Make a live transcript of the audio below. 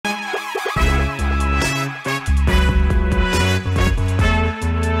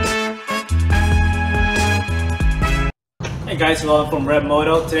guys, welcome from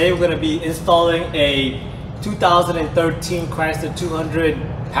ReveMoto. Today we're going to be installing a 2013 Chrysler 200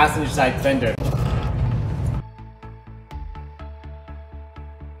 passenger side fender.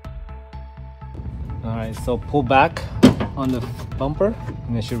 Alright, so pull back on the bumper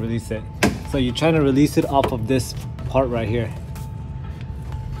and it should release it. So you're trying to release it off of this part right here.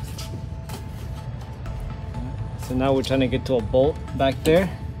 So now we're trying to get to a bolt back there.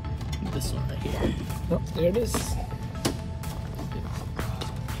 This one right here. Oh, there it is.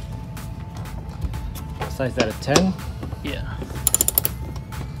 Size that a 10? Yeah.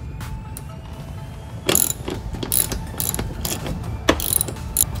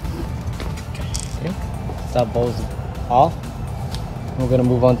 Okay. That bolt's off. We're gonna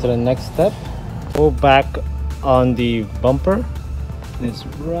move on to the next step. Pull back on the bumper. And it's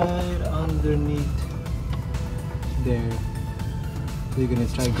right underneath there. So you're gonna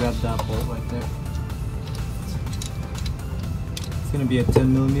try to grab that bolt right there. It's gonna be a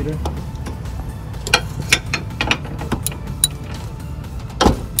 10mm.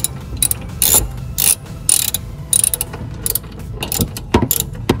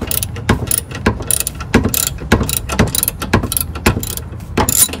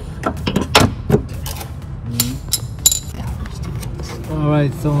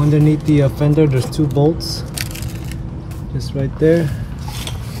 Alright, so underneath the fender there's two bolts. Just right there.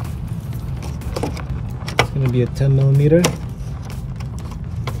 It's going to be a 10mm.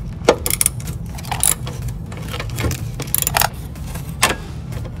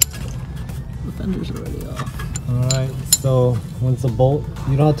 The fender's already off. Alright, so once the bolt,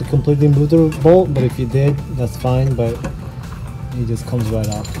 you don't have to completely move the bolt, but if you did, that's fine, but it just comes right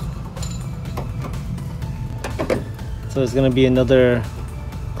off. So there's going to be another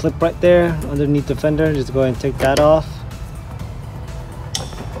clip right there underneath the fender. Just go ahead and take that off.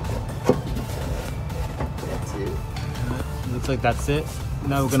 That's it. Looks like that's it.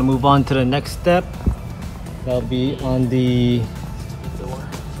 Now we're going to move on to the next step. That'll be on the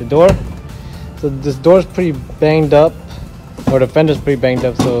door. So this door's pretty banged up, or the fender's pretty banged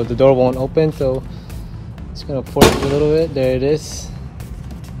up, so the door won't open. So just going to force it a little bit. There it is.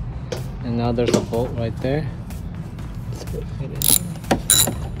 And now there's a bolt right there. There it is.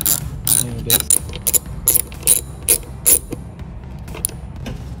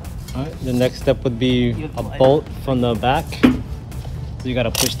 Alright, the next step would be a bolt from the back. So you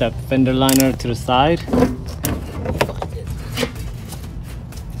gotta push that fender liner to the side.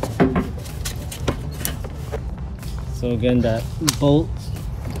 So again, that bolt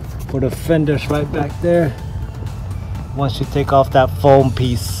for the fender's right back there. Once you take off that foam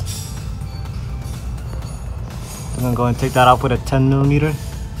piece, I'm gonna go and take that off with a 10mm.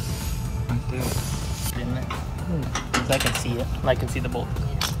 Right there. Didn't it? I can see it. I can see the bolt.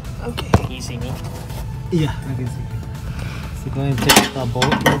 Okay. Can you see me? Yeah, I can see. So go ahead and take that bolt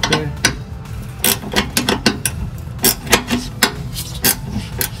right there.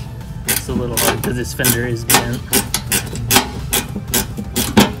 It's a little hard because this fender is bent.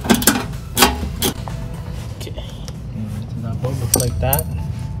 Okay. So that bolt looks like that.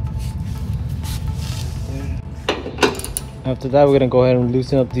 After that, we're gonna go ahead and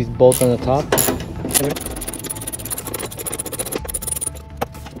loosen up these bolts on the top.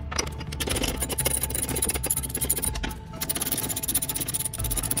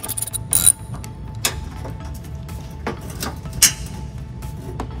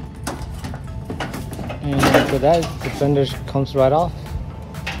 And after that, the fender comes right off.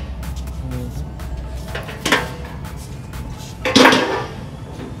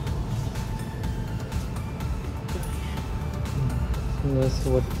 And this is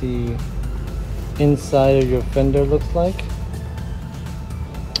what the inside of your fender looks like.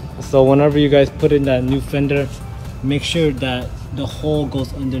 So whenever you guys put in that new fender, make sure that the hole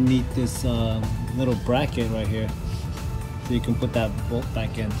goes underneath this little bracket right here, so you can put that bolt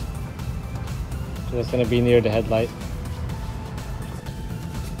back in. So it's going to be near the headlight.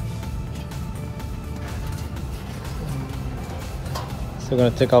 So we're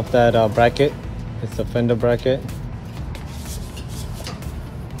going to take off that bracket. It's a fender bracket.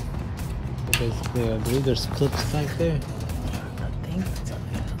 Basically, I believe there's clips back there. I think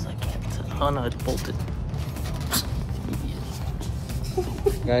it's like it. Oh no, it's bolted.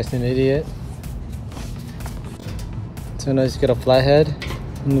 Guy's an idiot. So now you just get a flathead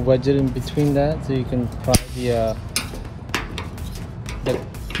and wedge it in between that so you can pry the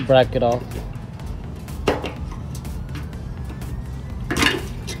bracket off.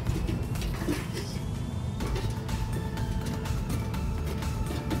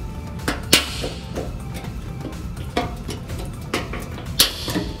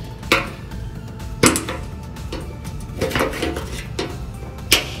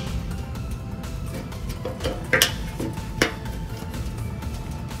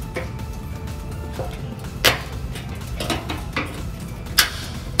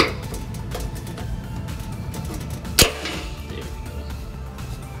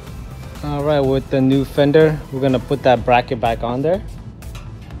 that with the new fender, we're gonna put that bracket back on there.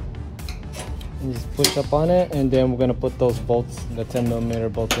 And just push up on it, and then we're gonna put those bolts, the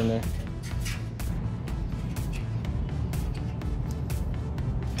 10mm bolts in there.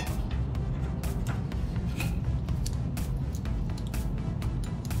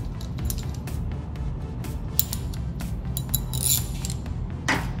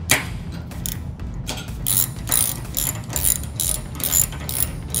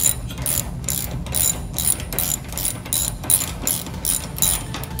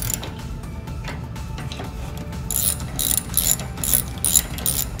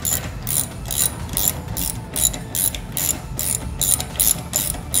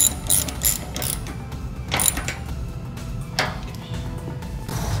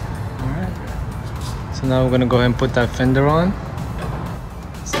 So now we're gonna go ahead and put that fender on.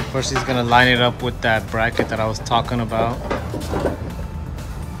 So first he's gonna line it up with that bracket that I was talking about.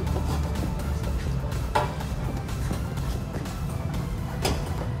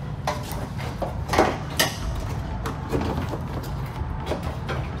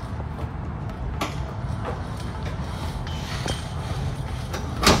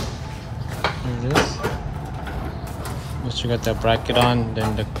 There it is. Once you got that bracket on,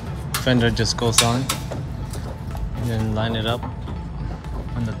 then the fender just goes on. And then line it up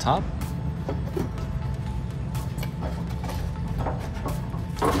on the top.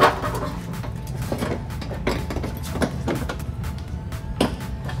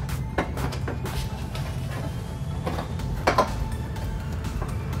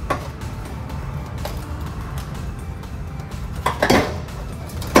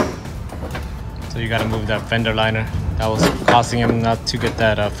 So you gotta move that fender liner. That was causing him not to get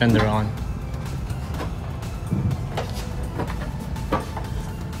that fender on.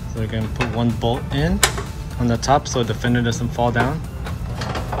 So we're gonna put one bolt in on the top so the fender doesn't fall down.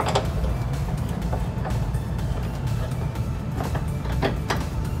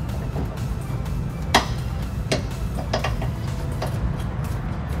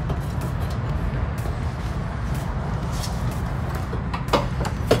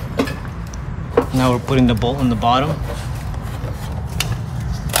 Now we're putting the bolt on the bottom.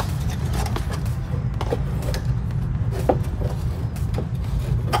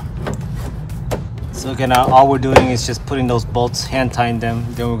 So again, all we're doing is just putting those bolts, hand tying them,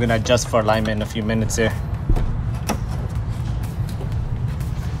 then we're gonna adjust for alignment in a few minutes here.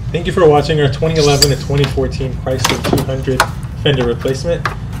 Thank you for watching our 2011 to 2014 Chrysler 200 fender replacement.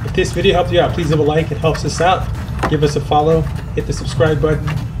 If this video helped you out, please leave a like, it helps us out. Give us a follow, hit the subscribe button.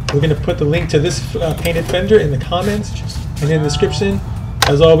 We're going to put the link to this painted fender in the comments and in the description.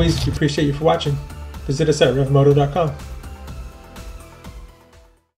 As always, we appreciate you for watching. Visit us at ReveMoto.com.